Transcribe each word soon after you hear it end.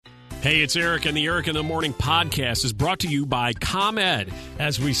Hey, it's Eric, and the Eric in the Morning podcast is brought to you by ComEd.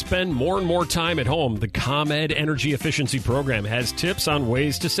 As we spend more and more time at home, the ComEd Energy Efficiency Program has tips on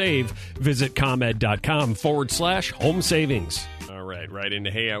ways to save. Visit ComEd.com/home savings. All right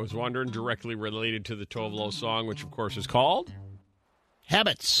into Hey, I Was Wondering, directly related to the Tove Lo song, which, of course, is called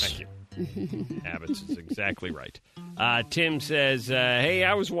Habits. Thank you. Habits is exactly right. Tim says, hey,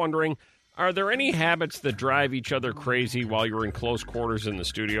 I was wondering, are there any habits that drive each other crazy while you're in close quarters in the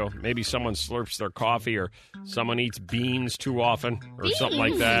studio? Maybe someone slurps their coffee or someone eats beans too often or something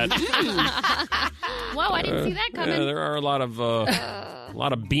like that. Whoa, I didn't see that coming. Yeah, there are a lot of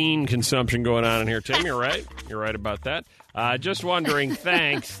bean consumption going on in here, Tim. You're right. You're right about that. Just wondering,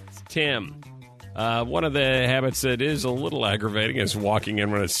 thanks, Tim. One of the habits that is a little aggravating is walking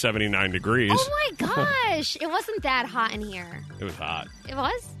in when it's 79 degrees. Oh, my gosh. It wasn't that hot in here. It was hot. It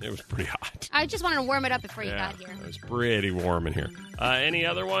was? It was pretty hot. I just wanted to warm it up before you got here. It was pretty warm in here. Any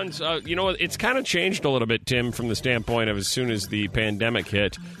other ones? You know what? It's kind of changed a little bit, Tim, from the standpoint of as soon as the pandemic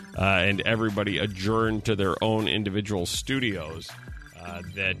hit and everybody adjourned to their own individual studios.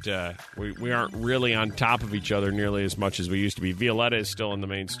 That we aren't really on top of each other nearly as much as we used to be. Violetta is still in the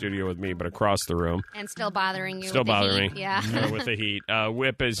main studio with me, but across the room. And still bothering you Still with the bothering heat. me. Yeah. With the heat.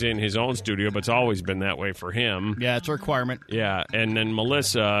 Whip is in his own studio, but it's always been that way for him. Yeah, it's a requirement. Yeah, and then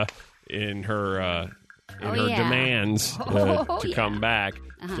Melissa in her demands to come back.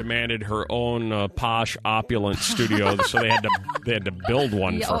 Demanded her own posh, opulent studio, so they had to build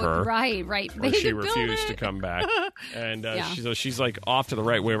one for her. Right. Or she refused to come back, and she's like off to the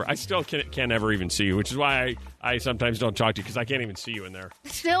right way. I still can't ever even see you, which is why I sometimes don't talk to you because I can't even see you in there.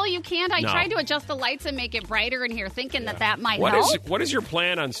 Still, you can't? I No. tried to adjust the lights and make it brighter in here, thinking that might help. What is your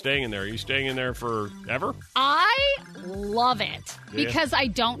plan on staying in there? Are you staying in there forever? I love it because I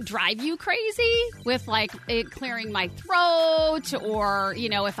don't drive you crazy with like it clearing my throat or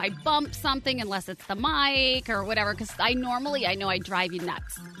if I bump something, unless it's the mic or whatever. Because I know I drive you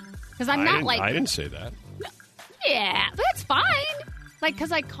nuts. Because I didn't say that. Yeah, that's fine. Like,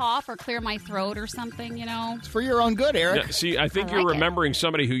 because I cough or clear my throat or something, It's for your own good, Eric. Yeah, see, I think you're remembering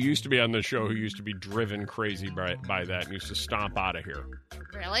somebody who used to be on the show who used to be driven crazy by that and used to stomp out of here.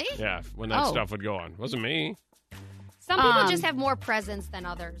 Really? Yeah, when that stuff would go on. Wasn't me. Some people just have more presence than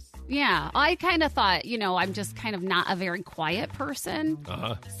others. Yeah, I kind of thought, I'm just kind of not a very quiet person.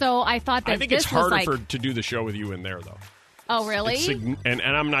 Uh-huh. So I thought that I think this it's harder was like, to do the show with you in there, though. Oh, really? And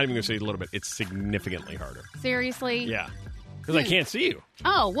I'm not even going to say a little bit. It's significantly harder. Seriously? Yeah. Because I can't see you.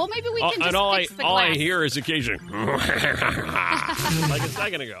 Oh, well, maybe we can just fix the glass. All I hear is occasionally, like a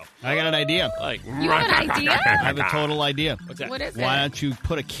second ago. I got an idea. You have an idea? I have a total idea. What's that? What is it? Why don't you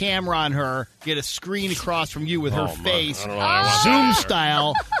put a camera on her, get a screen across from you with her face, I don't know why I want Zoom that.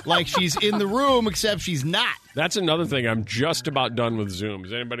 style, like she's in the room, except she's not. That's another thing. I'm just about done with Zoom.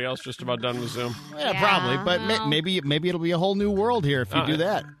 Is anybody else just about done with Zoom? Yeah, probably. But maybe it'll be a whole new world here if you do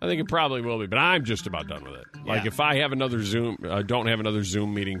that. I think it probably will be, but I'm just about done with it. Like, if I have another Zoom, don't have another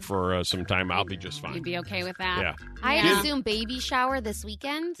Zoom meeting for some time, I'll be just fine. You'd be okay with that? Yeah. I had a Zoom baby shower this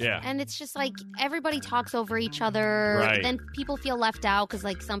weekend. Yeah. And it's just like everybody talks over each other. Right. Then people feel left out because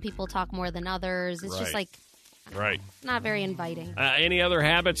like some people talk more than others. It's just like Right. not very inviting. Any other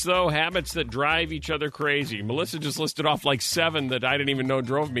habits, though? Habits that drive each other crazy. Melissa just listed off like 7 that I didn't even know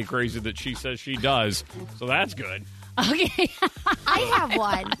drove me crazy that she says she does. So that's good. Okay. I have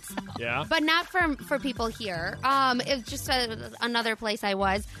one. Yeah? But not for people here. It's just another place I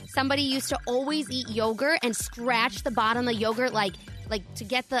was. Somebody used to always eat yogurt and scratch the bottom of the yogurt like to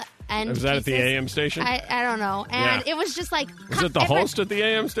get the end Was that at the pieces. AM station? I don't know. And it was just like... Was it the host at the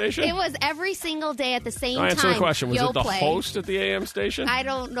AM station? It was every single day at the same time. Answer the question. Was it the Yoplait. host at the AM station? I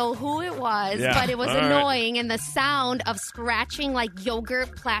don't know who it was, Yeah. but it was All right. annoying. And the sound of scratching like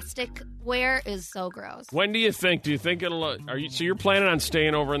yogurt plasticware is so gross. When do you think it'll? So you're planning on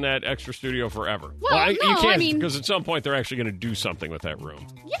staying over in that extra studio forever? Well, you no, can't, I mean- because at some point they're actually going to do something with that room.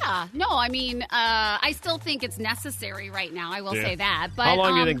 Yeah. No, I mean, I still think it's necessary right now. I will say that. But how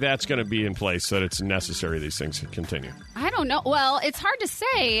long do you think that's going to be in place that it's necessary these things continue? I don't know. Well, it's hard to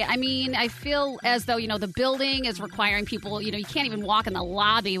say. I mean, I feel as though, the building is requiring people, you can't even walk in the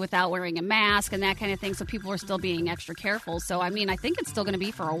lobby without wearing a mask and that kind of thing. So people are still being extra careful. So, I mean, I think it's still going to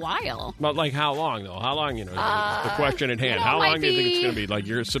be for a while. But like how long though? How long? The question at hand. How long do you think it's going to be? Like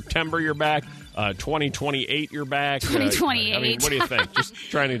September, you're back. 2028 you're back? 2028. I mean, what do you think? Just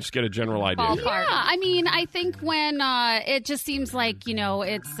trying to get a general idea. Yeah, I mean, I think when it just seems like,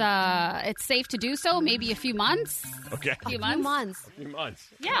 it's safe to do so, maybe a few months. Okay. A few months. A few months.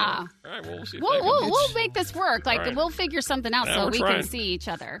 Yeah. All right, well, we'll see. We'll make this work. Like, right. We'll figure something out so we can see each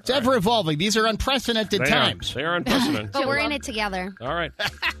other. It's ever evolving. These are unprecedented times. They are unprecedented. But we're in it together. All right.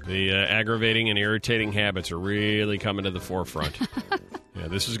 The aggravating and irritating habits are really coming to the forefront. Yeah,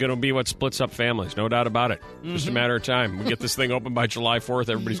 this is going to be what splits up families, no doubt about it. Just a matter of time. We get this thing open by July 4th,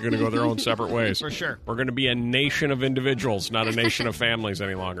 everybody's going to go their own separate ways. For sure. We're going to be a nation of individuals, not a nation of families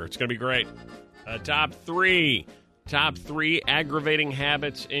any longer. It's going to be great. Top three aggravating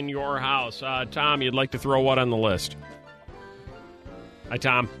habits in your house. Tom, you'd like to throw what on the list? Hi,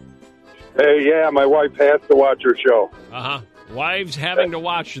 Tom. Hey, yeah, my wife has to watch her show. Uh-huh. Wives having to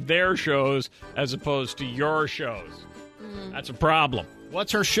watch their shows as opposed to your shows. That's a problem.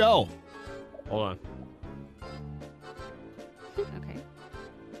 What's her show? Hold on. Okay.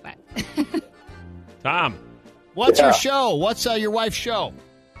 What? Tom. What's her show? What's your wife's show?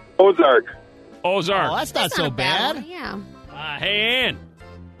 Ozark. Ozark. Oh, that's not so a bad. one. Yeah. Hey, Ann.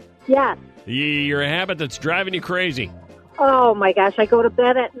 Yes. You're a habit that's driving you crazy. Oh, my gosh. I go to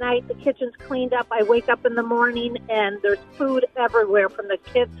bed at night. The kitchen's cleaned up. I wake up in the morning, and there's food everywhere from the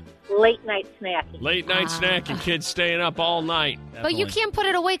kids' late-night snacking. Late night snack and kids staying up all night. But you can't put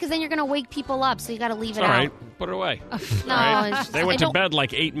it away because then you're going to wake people up, so you got to leave it All out. right. Put it away. No, All right? it's just- They went I to don't- bed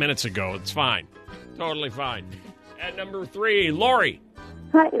like 8 minutes ago. It's fine. Totally fine. At number 3, Lori.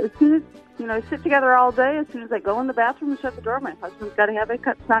 Hi, as soon as, I sit together all day, as soon as I go in the bathroom and shut the door, my husband's got to have a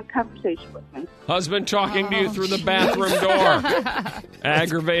conversation with me. Husband talking to you through the bathroom door.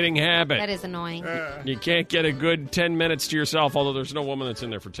 Aggravating habit. That is annoying. You can't get a good 10 minutes to yourself, although there's no woman that's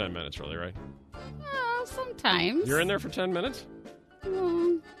in there for 10 minutes, really, right? Sometimes. You're in there for 10 minutes?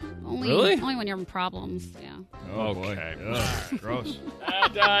 Only when you're in problems, yeah. Okay. Gross.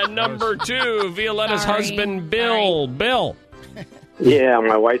 At number 2, Violetta's Sorry. husband, Bill. Bill. Yeah,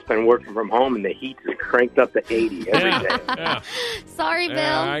 my wife's been working from home, and the heat's cranked up to 80 every day. Yeah. Sorry, Bill.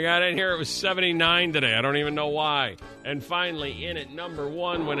 I got in here. It was 79 today. I don't even know why. And finally, in at number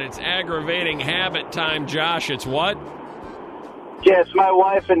 1, when it's aggravating habit time, Josh, it's what? Yes, my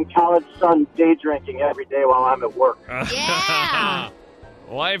wife and college son day drinking every day while I'm at work. Yeah.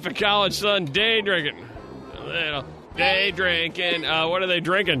 Wife and college son day drinking. Day drinking. What are they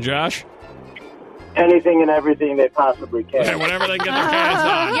drinking, Josh? Anything and everything they possibly can. Okay, whatever they get their hands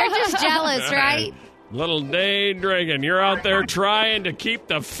on. You're just jealous, right? Little day drinking. You're out there trying to keep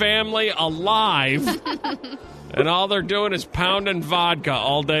the family alive, and all they're doing is pounding vodka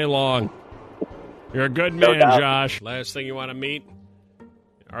all day long. You're a good man, Josh. Last thing you want to meet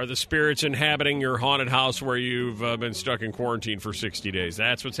are the spirits inhabiting your haunted house where you've been stuck in quarantine for 60 days.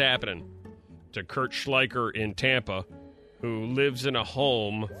 That's what's happening to Kurt Schleicher in Tampa, who lives in a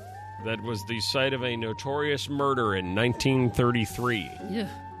home that was the site of a notorious murder in 1933. Yeah.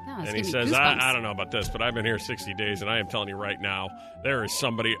 And he says, I don't know about this, but I've been here 60 days, and I am telling you right now, there is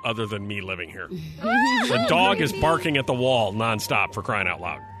somebody other than me living here. The dog is barking at the wall nonstop, for crying out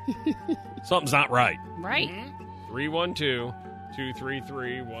loud. Something's not right. Right.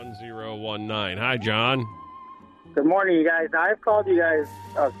 312-233-1019. Hi, John. Good morning, you guys. I've called you guys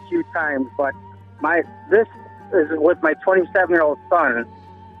a few times, but this is with my 27-year-old son.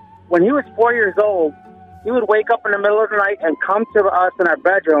 When he was 4 years old, he would wake up in the middle of the night and come to us in our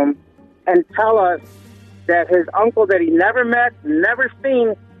bedroom and tell us that his uncle that he never met, never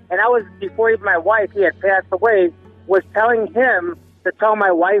seen, and that was before even my wife, he had passed away, was telling him to tell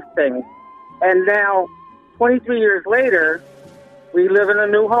my wife things. And now, 23 years later, we live in a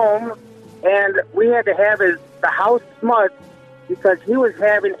new home, and we had to have the house smudged because he was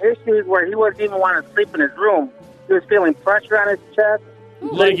having issues where he wasn't even wanting to sleep in his room. He was feeling pressure on his chest.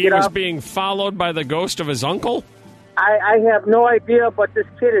 Like he was being followed by the ghost of his uncle? I have no idea, but this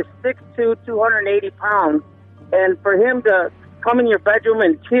kid is 6'2", 280 pounds, and for him to come in your bedroom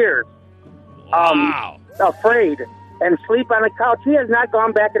in tears, Wow. afraid, and sleep on the couch, he has not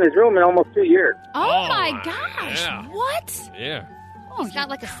gone back in his room in almost 2 years. Oh, my gosh. yeah. What? Yeah. Oh, He's got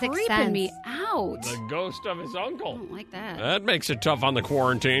like a sixth creeping sense. me out. The ghost of his uncle. I don't like that. That makes it tough on the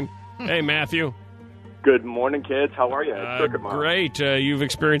quarantine. Hey, Matthew. Good morning, kids. How are you? Circuit Mom. Great. You've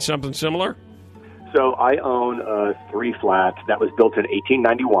experienced something similar? So I own 3 flats that was built in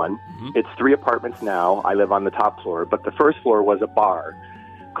 1891. It's 3 apartments now. I live on the top floor, but the first floor was a bar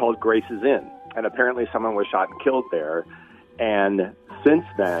called Grace's Inn, and apparently someone was shot and killed there. And since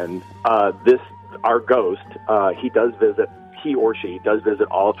then, our ghost, he or she does visit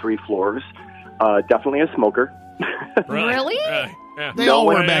all 3 floors. Definitely a smoker. Really? Yeah. They all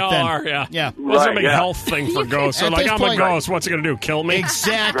were They back all then. are, yeah. Yeah. What's a Right, big yeah. health thing for ghosts? So At like, this I'm a point- ghost. What's it going to do? Kill me?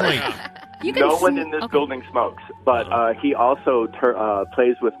 Exactly. You can No one sm- in this okay. building smokes, but he also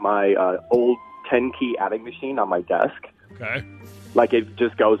plays with my old 10-key adding machine on my desk. Okay. Like it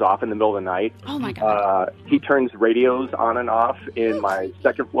just goes off in the middle of the night. Oh my god. He turns radios on and off in my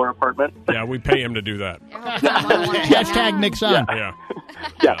second floor apartment. Yeah, we pay him to do that. Hashtag mix on. Yeah.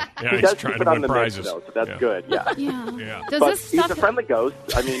 Yeah, Yeah, he he's does trying keep to it win on the prizes. mix, though, so that's Yeah. good. Yeah. Yeah. Yeah. Does But this he's stuff a friendly ghost.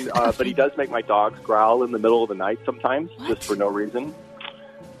 I mean, but he does make my dogs growl in the middle of the night sometimes, just for no reason.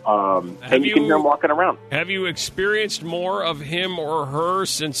 And you can hear him walking around. Have you experienced more of him or her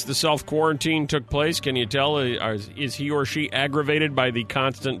since the self-quarantine took place? Can you tell, is he or she aggravated by the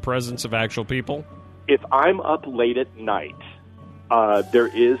constant presence of actual people? If I'm up late at night, there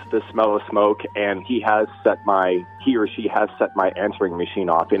is the smell of smoke, and he or she has set my answering machine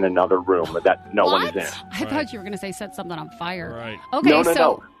off in another room that no one is in. I thought you were going to say set something on fire. Right. Okay,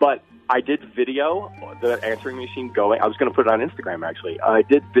 No. But I did video the answering machine going. I was going to put it on Instagram, actually. I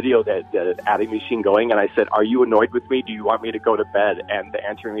did video the adding machine going, and I said, "Are you annoyed with me? Do you want me to go to bed?" And the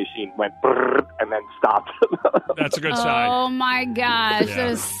answering machine went brrr, and then stopped. That's a good sign. Oh my gosh, Yeah.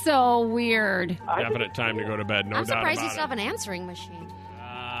 that is so weird. Definite time to go to bed, no I'm doubt surprised about you it. still have an answering machine.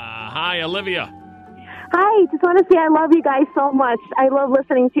 Hi, Olivia. Hi, just want to say I love you guys so much. I love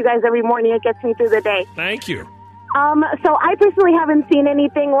listening to you guys every morning. It gets me through the day. Thank you. So I personally haven't seen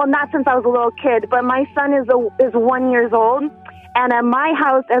anything. Well, not since I was a little kid, but my son is 1 year old, and at my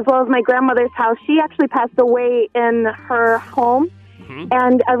house as well as my grandmother's house, she actually passed away in her home. Mm-hmm.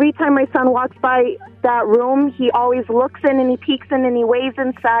 And every time my son walks by that room, he always looks in and he peeks in and he waves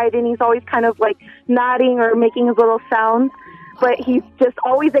inside, and he's always kind of like nodding or making his little sounds. But he's just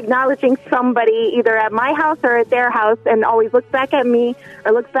always acknowledging somebody either at my house or at their house, and always looks back at me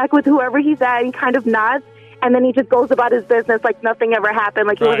or looks back with whoever he's at and kind of nods. And then he just goes about his business like nothing ever happened,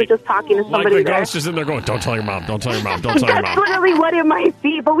 like he wasn't just talking to Like somebody the there. ghost is in there going, don't tell your mom, don't tell your mom, don't tell your That's mom. literally what it might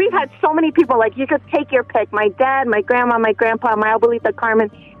be. But we've had so many people, like, you could take your pick. My dad, my grandma, my grandpa, my abuelita Carmen,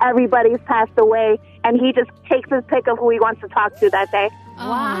 everybody's passed away. And he just takes his pick of who he wants to talk to that day.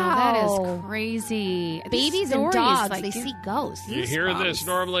 Wow, that is crazy. Babies and Stories, dogs, like, they see ghosts. You hear this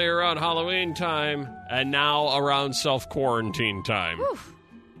normally around Halloween time, and now around self-quarantine time.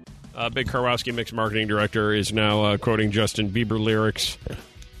 Big Karwowski Mix marketing director is now quoting Justin Bieber lyrics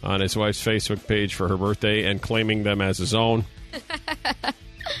on his wife's Facebook page for her birthday and claiming them as his own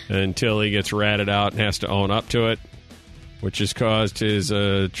until he gets ratted out and has to own up to it, which has caused his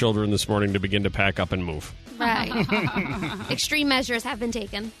children this morning to begin to pack up and move. Right. Extreme measures have been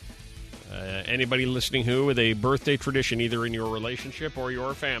taken. Anybody listening who with a birthday tradition, either in your relationship or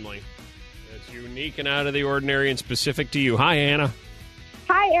your family, that's unique and out of the ordinary and specific to you. Hi, Anna.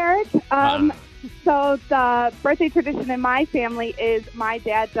 Hi, Eric. So the birthday tradition in my family is my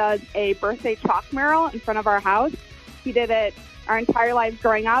dad does a birthday chalk mural in front of our house. He did it our entire lives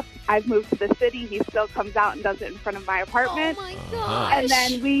growing up. I've moved to the city. He still comes out and does it in front of my apartment. Oh, my gosh. And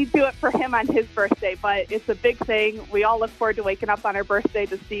then we do it for him on his birthday. But it's a big thing. We all look forward to waking up on our birthday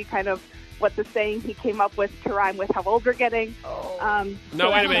to see kind of what the saying he came up with to rhyme with how old we're getting. No,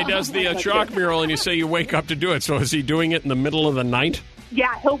 wait a minute. He does the chalk mural, and you say you wake up to do it. So is he doing it in the middle of the night?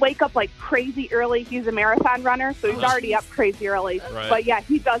 Yeah, he'll wake up like crazy early. He's a marathon runner, so he's already up crazy early. Right. But yeah,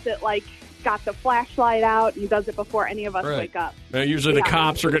 he does it like got the flashlight out. He does it before any of us Right. wake up. Usually the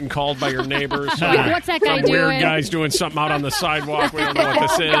cops are getting called by your neighbors. What's that guy Some weird doing? guy's doing something out on the sidewalk. We don't know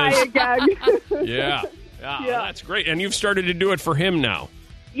what Guy this is. again. Yeah. That's great. And you've started to do it for him now.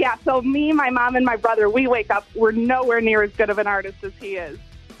 Yeah, so me, my mom, and my brother, we wake up. We're nowhere near as good of an artist as he is.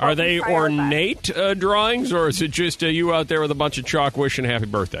 Are they try our best. ornate drawings, or is it just you out there with a bunch of chalk wishing happy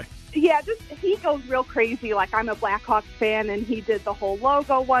birthday? Yeah, just he goes real crazy. Like, I'm a Blackhawks fan, and he did the whole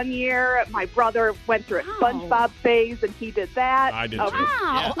logo 1 year. My brother went through a SpongeBob phase, and he did that. I did So too.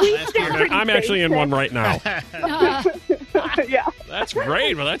 Wow. we stay pretty I'm actually in basic. one right now. Yeah. That's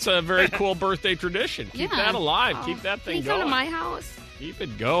great. Well, that's a very cool birthday tradition. Keep Yeah. that alive. Keep that Can thing you come to going. my house? Keep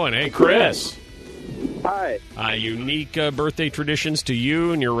it going. Hey, Chris. Hi. Unique birthday traditions to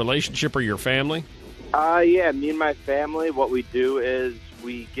you and your relationship or your family? Yeah, me and my family, what we do is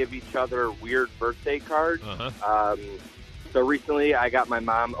we give each other weird birthday cards. Uh-huh. So recently I got my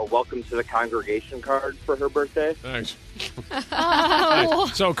mom a welcome to the congregation card for her birthday. Thanks. Oh.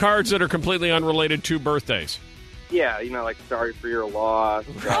 So cards that are completely unrelated to birthdays. Yeah, like sorry for your loss.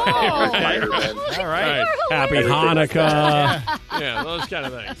 Oh. Spider-Man. All right. Happy Hanukkah. Yeah, those kind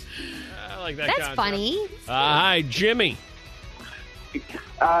of things. I like that That's concept. funny. Hi, Jimmy.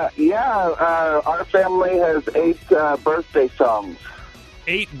 Our family has 8 birthday songs.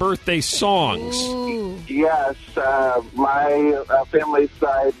 8 birthday songs. Ooh. Yes, my family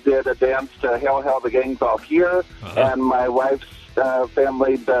side did a dance to Hail, Hail, the Gang's All Here, and my wife's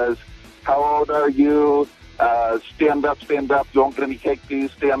family does How Old Are You? Stand up, you won't get any cake, do you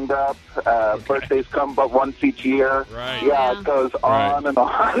stand up? Birthdays come but once each year. Right. Yeah, it goes on and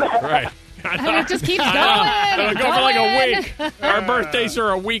on. Right. And it just keeps going. It'll go for like a going. week. Our birthdays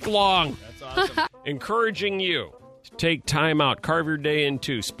are a week long. That's awesome. Encouraging you to take time out, carve your day in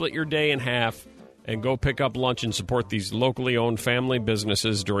two, split your day in half, and go pick up lunch and support these locally owned family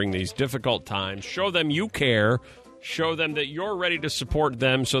businesses during these difficult times. Show them you care. Show them that you're ready to support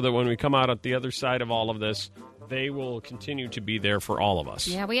them so that when we come out at the other side of all of this, they will continue to be there for all of us.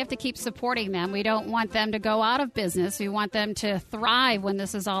 Yeah, we have to keep supporting them. We don't want them to go out of business. We want them to thrive when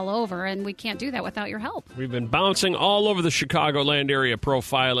this is all over, and we can't do that without your help. We've been bouncing all over the Chicagoland area,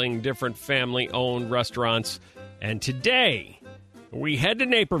 profiling different family-owned restaurants. And today, we head to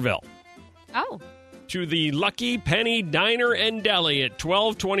Naperville. Oh. To the Lucky Penny Diner and Deli at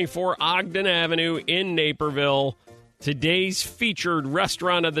 1224 Ogden Avenue in Naperville. Today's featured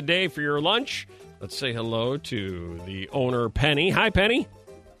restaurant of the day for your lunch. Let's say hello to the owner, Penny. Hi, Penny.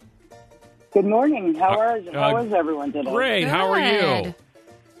 Good morning. How is everyone today? Great. How are you?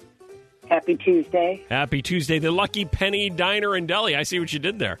 Happy Tuesday. Happy Tuesday. The Lucky Penny Diner and Deli. I see what you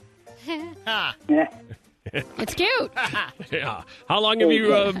did there. It's cute. Yeah. How long have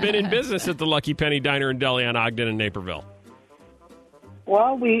you been in business at the Lucky Penny Diner and Deli on Ogden and Naperville?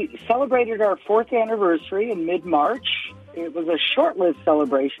 Well, we celebrated our 4th anniversary in mid-March. It was a short-lived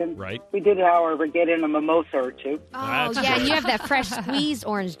celebration. Right. We did, however, get in a mimosa or two. Oh, yeah, you have that fresh squeezed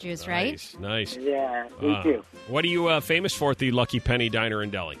orange juice, right? Nice. Yeah, we do. What are you famous for at the Lucky Penny Diner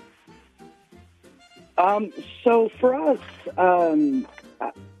and Deli? So for us,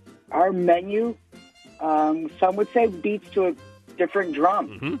 our menu, some would say, beats to a different drum.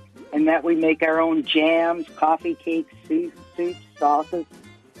 Mm-hmm. In that we make our own jams, coffee cakes, soups, sauces,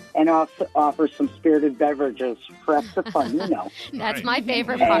 and also offer some spirited beverages for extra fun, you know. That's my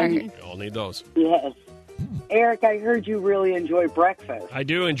favorite part. We all need those. Yes. Eric, I heard you really enjoy breakfast. I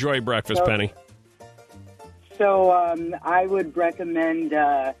do enjoy breakfast, Penny. So I would recommend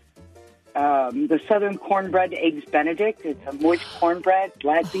the Southern Cornbread Eggs Benedict. It's a moist cornbread,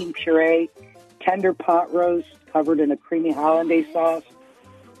 black bean puree, tender pot roast covered in a creamy hollandaise sauce,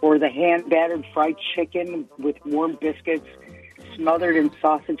 or the hand-battered fried chicken with warm biscuits smothered in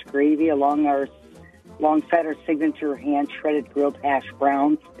sausage gravy alongside our signature hand-shredded grilled hash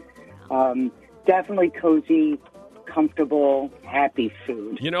browns. Definitely cozy, comfortable, happy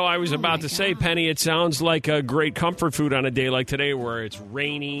food. You know, I was about to say, Penny, it sounds like a great comfort food on a day like today where it's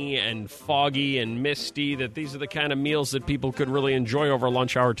rainy and foggy and misty, that these are the kind of meals that people could really enjoy over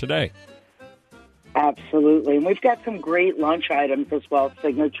lunch hour today. Absolutely. And we've got some great lunch items as well,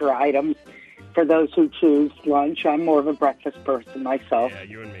 signature items for those who choose lunch. I'm more of a breakfast person myself. Yeah,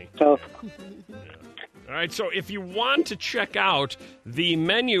 you and me. So, All right, so if you want to check out the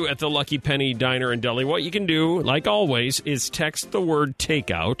menu at the Lucky Penny Diner and Deli, what you can do, like always, is text the word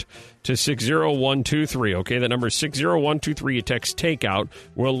takeout to 60123. Okay, that number is 60123. You text takeout.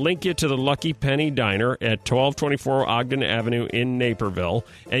 We'll link you to the Lucky Penny Diner at 1224 Ogden Avenue in Naperville.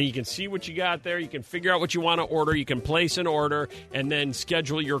 And you can see what you got there. You can figure out what you want to order. You can place an order and then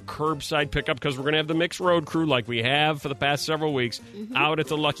schedule your curbside pickup, because we're going to have the mixed road crew like we have for the past several weeks out at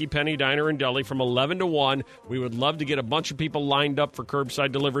the Lucky Penny Diner and Deli from 11 to 1. We would love to get a bunch of people lined up for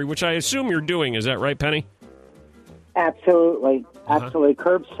curbside delivery, which I assume you're doing. Is that right, Penny? absolutely.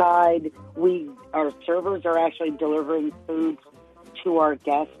 Curbside. Our servers are actually delivering foods to our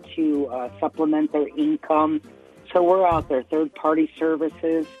guests to supplement their income. So we're out there, third-party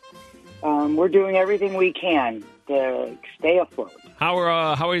services. We're doing everything we can to stay afloat.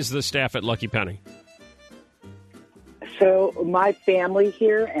 How is the staff at Lucky Penny? So my family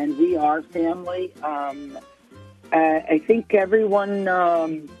here, and we are family. I think everyone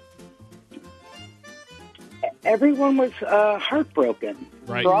was heartbroken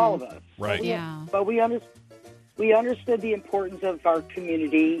for all of us. Right. Yeah. But we understood the importance of our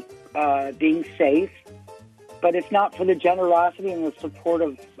community being safe. But if not for the generosity and the support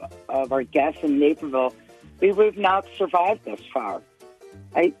of our guests in Naperville, we would have not survived this far.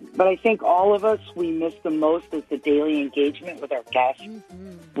 But I think all of us, we miss the most is the daily engagement with our guests.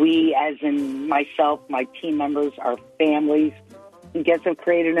 We, as in myself, my team members, our families, and guests have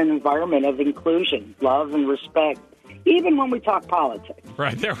created an environment of inclusion, love, and respect, even when we talk politics.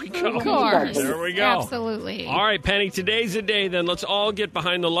 Right, there we go. Of course. There we go. Absolutely. All right, Penny, today's the day then. Let's all get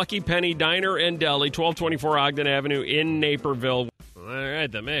behind the Lucky Penny Diner and Deli, 1224 Ogden Avenue in Naperville. All right,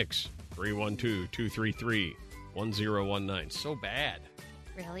 the mix. 312-233-1019. So bad.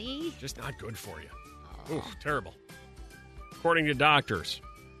 Really? Just not good for you. Ooh, terrible. According to doctors,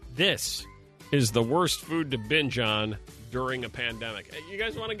 this is the worst food to binge on during a pandemic. Hey, you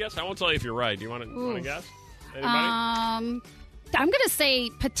guys want to guess? I won't tell you if you're right. Do you want to guess? Anybody? I'm going to say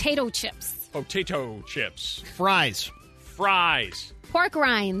potato chips. Potato chips. Fries. Pork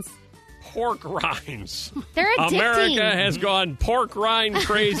rinds. Pork rinds. They're addicting. America has gone pork rind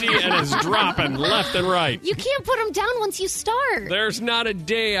crazy and is dropping left and right. You can't put them down once you start. There's not a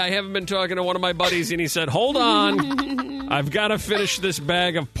day I haven't been talking to one of my buddies and he said, hold on, I've got to finish this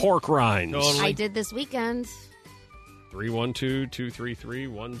bag of pork rinds. Totally. I did this weekend.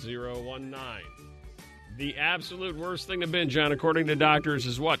 312-233-1019. The absolute worst thing to binge on, according to doctors,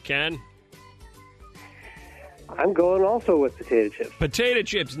 is what, Ken? I'm going also with potato chips. Potato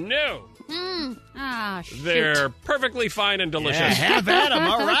chips, no. Shoot. They're perfectly fine and delicious. Yeah, have at them.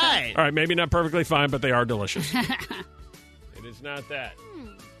 All right. All right, maybe not perfectly fine, but they are delicious. It is not that.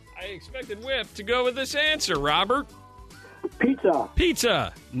 I expected Whip to go with this answer, Robert.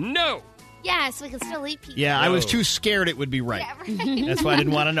 Pizza, no. Yes, we can still eat pizza. Yeah, I was too scared it would be right. Yeah, right. That's why I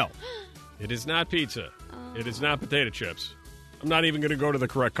didn't want to know. It is not pizza. It is not potato chips. I'm not even going to go to the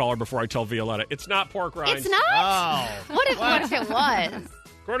correct caller before I tell Violetta. It's not pork rinds. It's not? Oh. What if it was?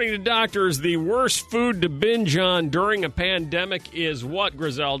 According to doctors, the worst food to binge on during a pandemic is what,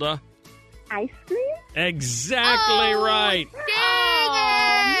 Griselda? Ice cream? Exactly right.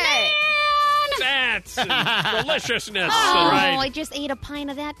 Dang it! Fats and deliciousness. Oh, Right. I just ate a pint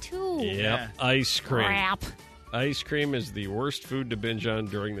of that, too. Yep, ice cream. Crap. Ice cream is the worst food to binge on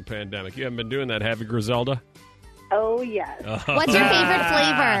during the pandemic. You haven't been doing that, have you, Griselda? Oh, yes. What's your favorite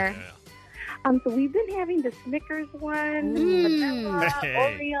flavor? So we've been having the Snickers one, vanilla,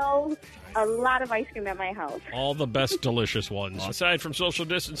 Oreos, a lot of ice cream at my house. All the best delicious ones. Aside from social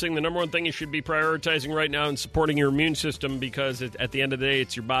distancing, the number one thing you should be prioritizing right now is supporting your immune system because at the end of the day,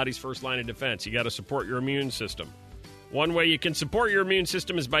 it's your body's first line of defense. You got to support your immune system. One way you can support your immune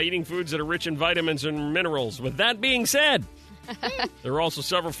system is by eating foods that are rich in vitamins and minerals. With that being said, there are also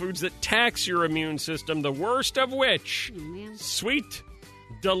several foods that tax your immune system, the worst of which, sweet,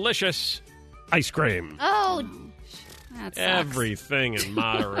 delicious ice cream. Oh, That sucks. Everything in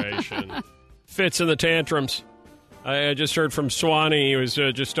moderation. Fits in the tantrums. I just heard from Swanee. He was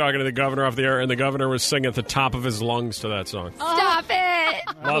just talking to the governor off the air, and the governor was singing at the top of his lungs to that song. stop it.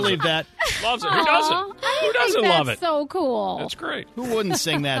 I believe that. Loves it. Who doesn't? Who doesn't love it? So cool. That's great. Who wouldn't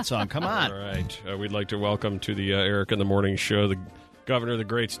sing that song? Come on. All right. We'd like to welcome to the Eric in the Morning show the governor of the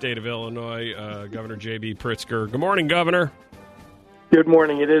great state of Illinois, Governor J.B. Pritzker. Good morning, Governor. Good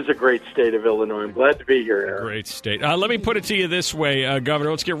morning. It is a great state of Illinois. I'm glad to be here, Eric. Great state. Let me put it to you this way,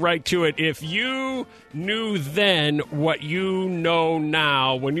 Governor. Let's get right to it. If you knew then what you know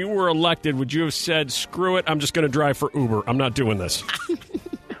now, when you were elected, would you have said, screw it, I'm just going to drive for Uber. I'm not doing this.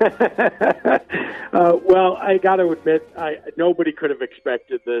 Well, I got to admit, nobody could have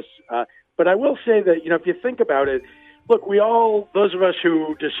expected this. But I will say that, if you think about it, look, those of us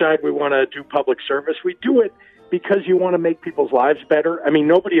who decide we want to do public service, we do it because you want to make people's lives better. I mean,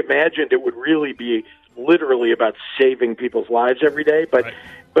 nobody imagined it would really be literally about saving people's lives every day. But, Right.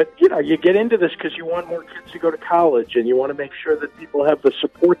 but you get into this because you want more kids to go to college, and you want to make sure that people have the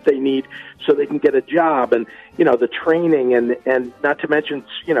support they need so they can get a job, and the training, and not to mention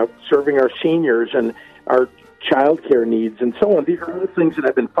serving our seniors and our child care needs and so on. These are all things that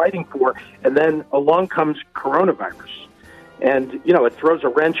I've been fighting for. And then along comes coronavirus, and it throws a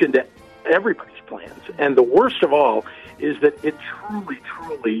wrench into everybody's plans. And the worst of all is that it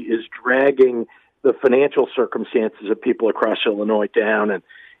truly is dragging the financial circumstances of people across Illinois down. And,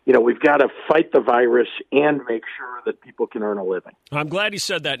 we've got to fight the virus and make sure that people can earn a living. I'm glad you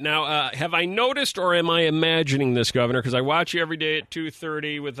said that. Now, have I noticed, or am I imagining this, Governor? Because I watch you every day at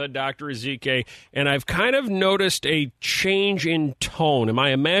 2:30 with Dr. Ezike, and I've kind of noticed a change in tone. Am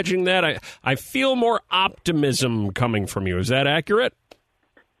I imagining that? I feel more optimism coming from you. Is that accurate?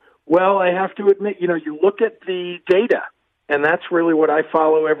 Well, I have to admit, you look at the data, and that's really what I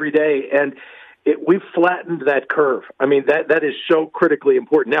follow every day, and we've flattened that curve. I mean, that is so critically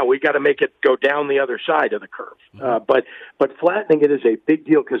important. Now, we got to make it go down the other side of the curve. But flattening it is a big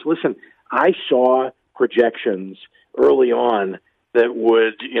deal because, listen, I saw projections early on that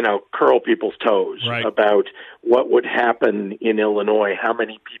would, curl people's toes about what would happen in Illinois, how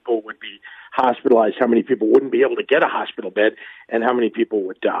many people would be hospitalized, how many people wouldn't be able to get a hospital bed, and how many people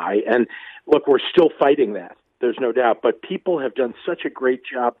would die. And look, we're still fighting that. There's no doubt. But people have done such a great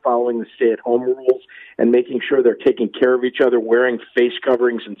job following the stay-at-home rules and making sure they're taking care of each other, wearing face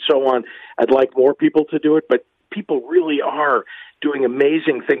coverings and so on. I'd like more people to do it, but people really are doing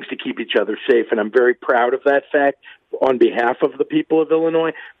amazing things to keep each other safe, and I'm very proud of that fact on behalf of the people of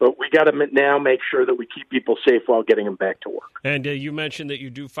Illinois. But we got to now make sure that we keep people safe while getting them back to work. And you mentioned that you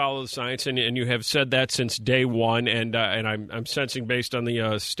do follow the science, and you have said that since day one. And I'm sensing, based on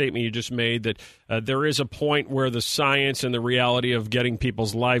the statement you just made, that there is a point where the science and the reality of getting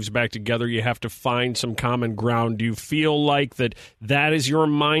people's lives back together, you have to find some common ground. Do you feel like that is your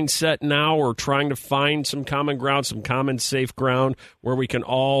mindset now, or trying to find some common ground, some common safe ground where we can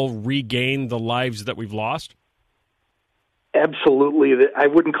all regain the lives that we've lost? Absolutely. I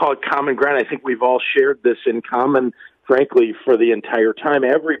wouldn't call it common ground. I think we've all shared this in common, frankly, for the entire time.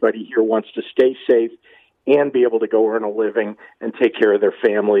 Everybody here wants to stay safe and be able to go earn a living and take care of their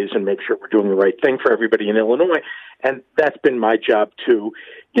families and make sure we're doing the right thing for everybody in Illinois. And that's been my job, too.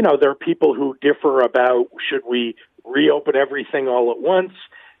 You know, there are people who differ about, should we reopen everything all at once?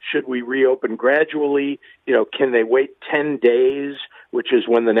 Should we reopen gradually? You know, can they wait 10 days, which is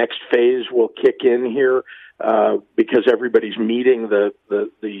when the next phase will kick in here? Because everybody's meeting the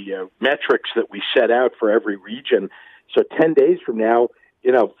metrics that we set out for every region. So 10 days from now,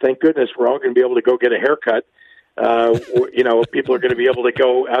 you know, thank goodness we're all going to be able to go get a haircut. You know, people are going to be able to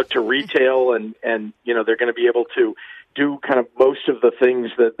go out to retail and you know, they're going to be able to do kind of most of the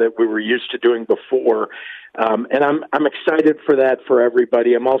things that we were used to doing before. And I'm excited for that for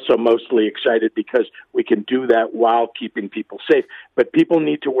everybody. I'm also mostly excited because we can do that while keeping people safe. But people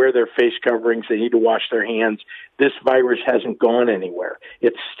need to wear their face coverings. They need to wash their hands. This virus hasn't gone anywhere.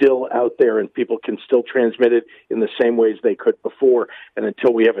 It's still out there, and people can still transmit it in the same ways they could before. And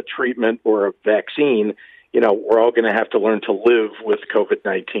until we have a treatment or a vaccine, you know, we're all going to have to learn to live with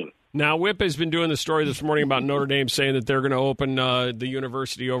COVID-19. Now, Whip has been doing the story this morning about Notre Dame saying that they're going to open the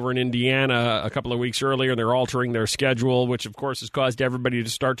university over in Indiana a couple of weeks earlier. They're altering their schedule, which, of course, has caused everybody to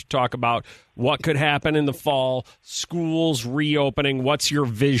start to talk about what could happen in the fall, schools reopening. What's your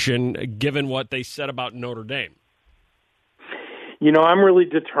vision, given what they said about Notre Dame? You know, I'm really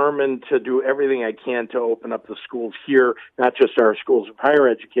determined to do everything I can to open up the schools here, not just our schools of higher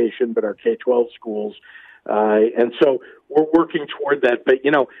education, but our K-12 schools. And so we're working toward that. But,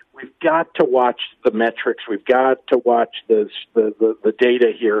 you know, we've got to watch the metrics. We've got to watch the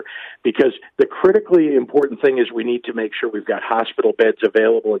data here, because the critically important thing is we need to make sure we've got hospital beds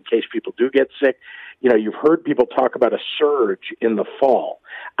available in case people do get sick. You know, you've heard people talk about a surge in the fall.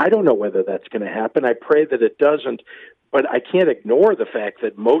 I don't know whether that's going to happen. I pray that it doesn't. But I can't ignore the fact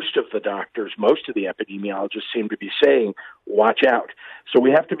that most of the doctors, most of the epidemiologists seem to be saying, watch out. So we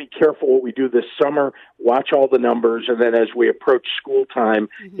have to be careful what we do this summer, watch all the numbers, and then as we approach school time,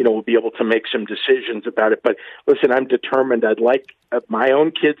 you know, we'll be able to make some decisions about it. But listen, I'm determined. I'd like my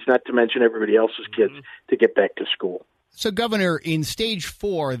own kids, not to mention everybody else's kids, to get back to school. So, Governor, in Stage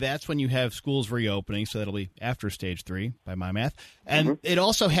 4, that's when you have schools reopening, so that'll be after Stage 3, by my math. And it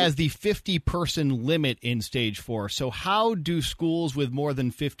also has the 50-person limit in Stage 4. So how do schools with more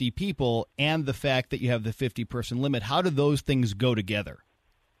than 50 people and the fact that you have the 50-person limit, how do those things go together?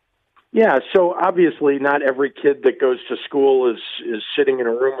 Yeah, so obviously not every kid that goes to school is sitting in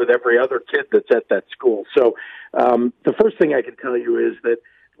a room with every other kid that's at that school. So the first thing I can tell you is that,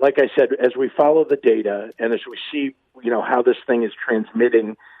 like I said, as we follow the data and as we see, you know, how this thing is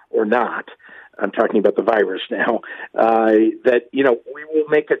transmitting or not, I'm talking about the virus now, that, you know, we will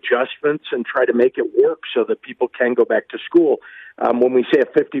make adjustments and try to make it work so that people can go back to school. When we say a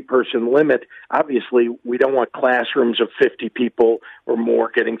 50-person limit, obviously we don't want classrooms of 50 people or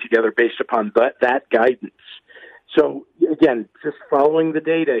more getting together based upon that guidance. So, again, just following the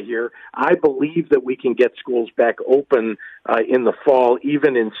data here, I believe that we can get schools back open in the fall,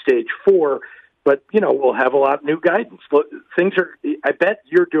 even in Stage 4. But, you know, we'll have a lot of new guidance. Look, I bet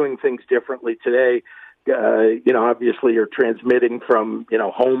you're doing things differently today. You know, obviously you're transmitting from, you know,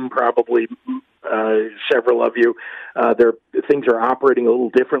 home probably, several of you. Things are operating a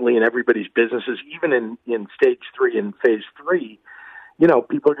little differently in everybody's businesses, even in Stage 3 and Phase 3. You know,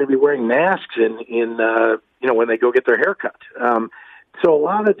 people are going to be wearing masks in you know, when they go get their haircut. So a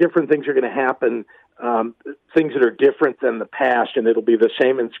lot of different things are going to happen, things that are different than the past, and it'll be the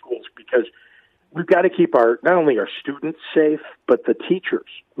same in schools because we've got to keep not only our students safe, but the teachers.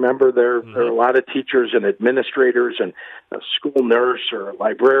 Remember, there are a lot of teachers and administrators and a school nurse or a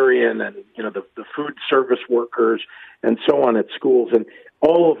librarian and, you know, the food service workers and so on at schools. And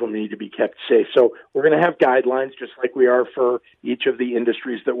all of them need to be kept safe. So we're going to have guidelines just like we are for each of the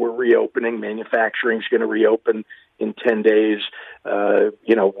industries that we're reopening. Manufacturing is going to reopen in 10 days.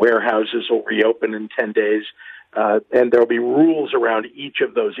 You know, warehouses will reopen in 10 days. And there'll be rules around each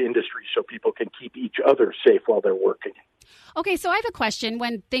of those industries so people can keep each other safe while they're working. Okay, so I have a question.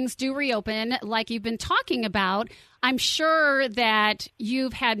 When things do reopen, like you've been talking about, I'm sure that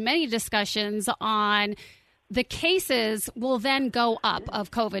you've had many discussions on the cases will then go up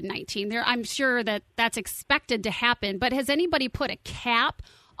of COVID-19. I'm sure that that's expected to happen, but has anybody put a cap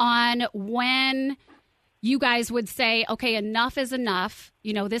on when you guys would say, okay, enough is enough.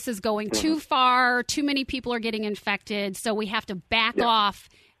 You know, this is going too far. Too many people are getting infected, so we have to back off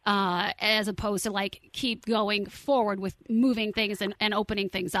as opposed to like keep going forward with moving things and opening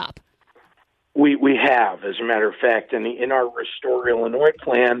things up. We have, as a matter of fact, and in our Restore Illinois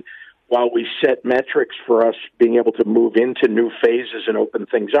plan, while we set metrics for us being able to move into new phases and open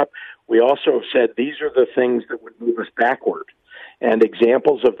things up, we also have said these are the things that would move us backward. And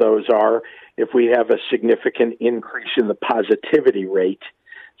examples of those are if we have a significant increase in the positivity rate,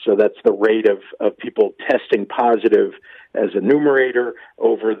 so that's the rate of people testing positive as a numerator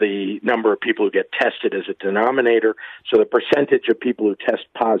over the number of people who get tested as a denominator, so the percentage of people who test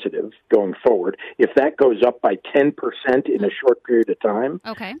positive going forward, if that goes up by 10% in a short period of time,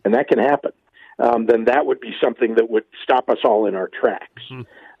 and that can happen, then that would be something that would stop us all in our tracks.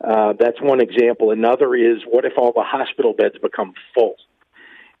 That's one example. Another is, what if all the hospital beds become full,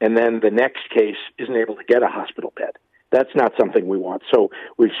 and then the next case isn't able to get a hospital bed? That's not something we want. So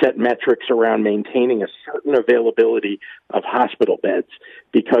we've set metrics around maintaining a certain availability of hospital beds,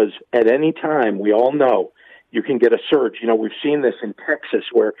 because at any time, we all know you can get a surge. You know, we've seen this in Texas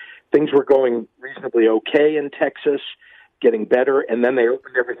where things were going reasonably okay in Texas, getting better, and then they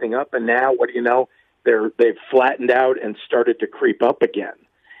opened everything up, and now, what do you know, they've flattened out and started to creep up again.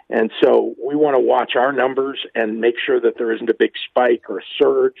 And so we want to watch our numbers and make sure that there isn't a big spike or a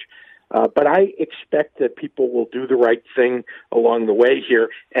surge. But I expect that people will do the right thing along the way here.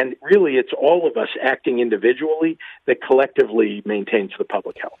 And really, it's all of us acting individually that collectively maintains the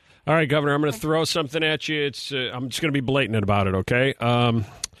public health. All right, Governor, I'm going to throw something at you. I'm just going to be blatant about it, okay?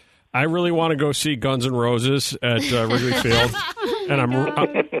 I really want to go see Guns N' Roses at Wrigley Field, and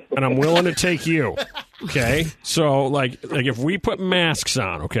I'm willing to take you. Okay, so like if we put masks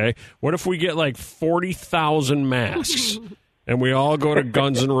on, okay, what if we get like 40,000 masks, and we all go to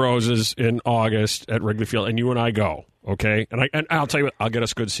Guns N' Roses in August at Wrigley Field, and you and I go, okay, and I'll tell you what, I'll get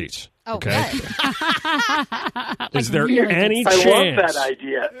us good seats. Okay. Is there any chance? I love that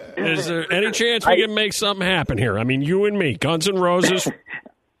idea. Is there any chance we can make something happen here? I mean, you and me, Guns N' Roses.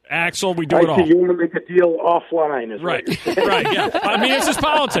 Axel, we do it all. You want to make a deal offline, is right? Right, yeah. I mean, this is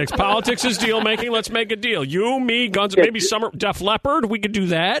politics. Politics is deal making. Let's make a deal. You, me, Guns, maybe Def Leppard. We could do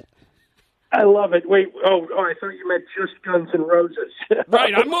that. I love it. Wait, I thought you meant just Guns N' Roses.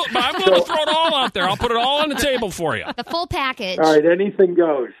 Right, I'm willing to throw it all out there. I'll put it all on the table for you. The full package. All right, anything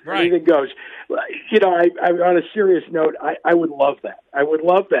goes. Right. Anything goes. You know, I on a serious note, I would love that. I would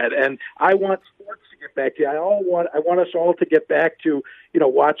love that, and I want sports to get back to. I want us all to get back to, you know,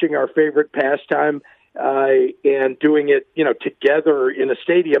 watching our favorite pastime and doing it, you know, together in a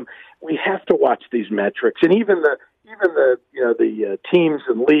stadium. We have to watch these metrics, and even the teams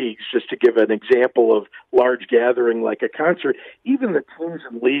and leagues, just to give an example of large gathering like a concert, even the teams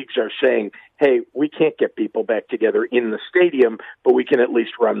and leagues are saying, hey, we can't get people back together in the stadium, but we can at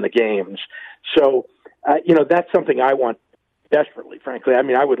least run the games. So, you know, that's something I want desperately, frankly. I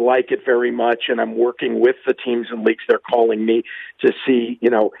mean, I would like it very much, and I'm working with the teams and leagues. They're calling me to see, you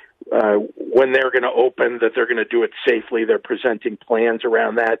know, when they're going to open, that they're going to do it safely. They're presenting plans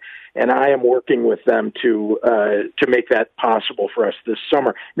around that, and I am working with them to make that possible for us this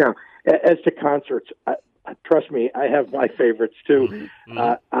summer. Now, as to concerts, trust me, I have my favorites too.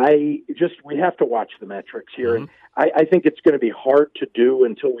 We have to watch the metrics here, and I think it's going to be hard to do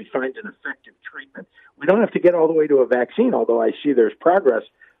until we find an effective treatment. We don't have to get all the way to a vaccine, although I see there's progress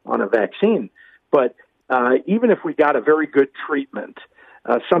on a vaccine. But even if we got a very good treatment,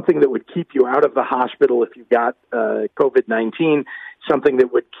 something that would keep you out of the hospital if you got COVID-19, something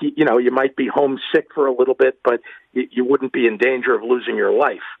that would keep, you know, you might be homesick for a little bit, but you wouldn't be in danger of losing your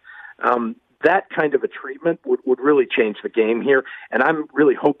life. That kind of a treatment would really change the game here. And I'm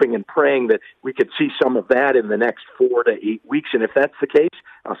really hoping and praying that we could see some of that in the next 4 to 8 weeks. And if that's the case,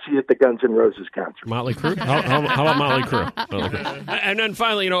 I'll see you at the Guns N' Roses concert. Motley Crue? How about Motley Crue? And then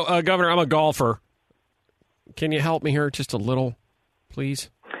finally, you know, Governor, I'm a golfer. Can you help me here just a little,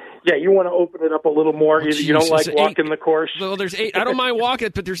 please? Yeah, you want to open it up a little more. You don't like walking the course? Well, there's 8. I don't mind walking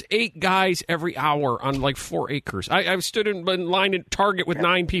it, but there's 8 guys every hour on like 4 acres. I've stood in line at Target with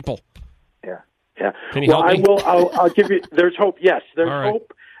 9 people. Yeah. Can you help me? I'll give you. There's hope. Yes, there's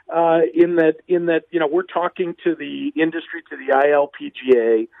hope. In that, you know, we're talking to the industry, to the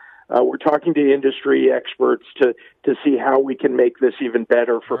ILPGA. We're talking to industry experts to see how we can make this even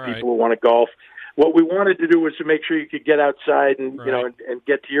better for people who want to golf. what we wanted to do was to make sure you could get outside and and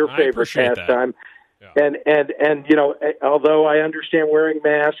get to your favorite pastime. And although I understand wearing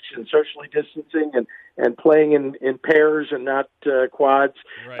masks and socially distancing and playing in pairs and not quads,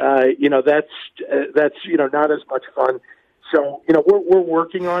 that's not as much fun. So we're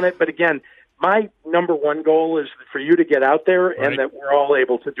working on it. But again, my number one goal is for you to get out there and that we're all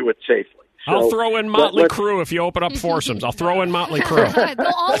able to do it safely. So, I'll throw in Motley Crue if you open up foursomes. I'll throw in Motley Crue.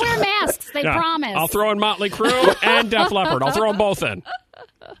 They'll all wear masks, they promise. I'll throw in Motley Crue and Def Leppard. I'll throw them both in.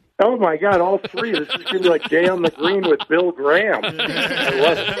 Oh, my God, all three. This is going to be like Day on the Green with Bill Graham. I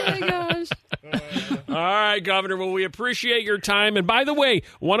love it. Oh, my gosh. All right, Governor. Well, we appreciate your time. And by the way,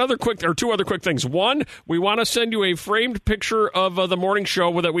 two other quick things. One, we want to send you a framed picture of the morning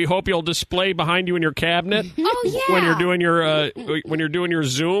show that we hope you'll display behind you in your cabinet. Oh, yeah. When you're doing your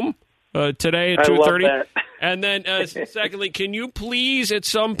Zoom today at 2:30. I love that. And then, secondly, can you please, at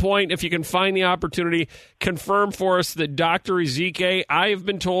some point, if you can find the opportunity, confirm for us that Dr. Ezike, I have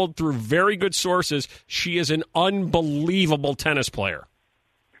been told through very good sources, she is an unbelievable tennis player.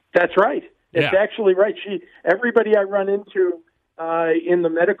 That's right. It's actually right. Everybody I run into in the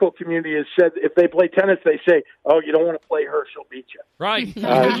medical community has said if they play tennis, they say, "Oh, you don't want to play her; she'll beat you." Right.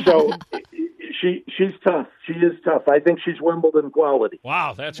 So she's tough. She is tough. I think she's Wimbledon quality.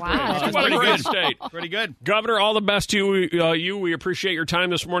 Wow, that's great. What a great state. Pretty good. Governor, all the best to you. We appreciate your time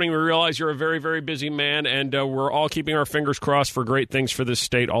this morning. We realize you're a very, very busy man, and we're all keeping our fingers crossed for great things for this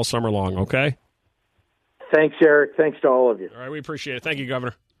state all summer long, okay? Thanks, Eric. Thanks to all of you. All right, we appreciate it. Thank you,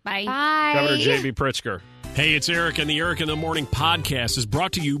 Governor. Bye. Bye. Governor J.B. Pritzker. Hey, it's Eric, and the Eric in the Morning podcast is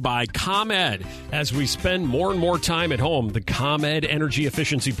brought to you by ComEd. As we spend more and more time at home, the ComEd Energy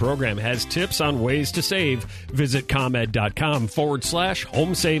Efficiency Program has tips on ways to save. Visit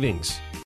ComEd.com/home savings.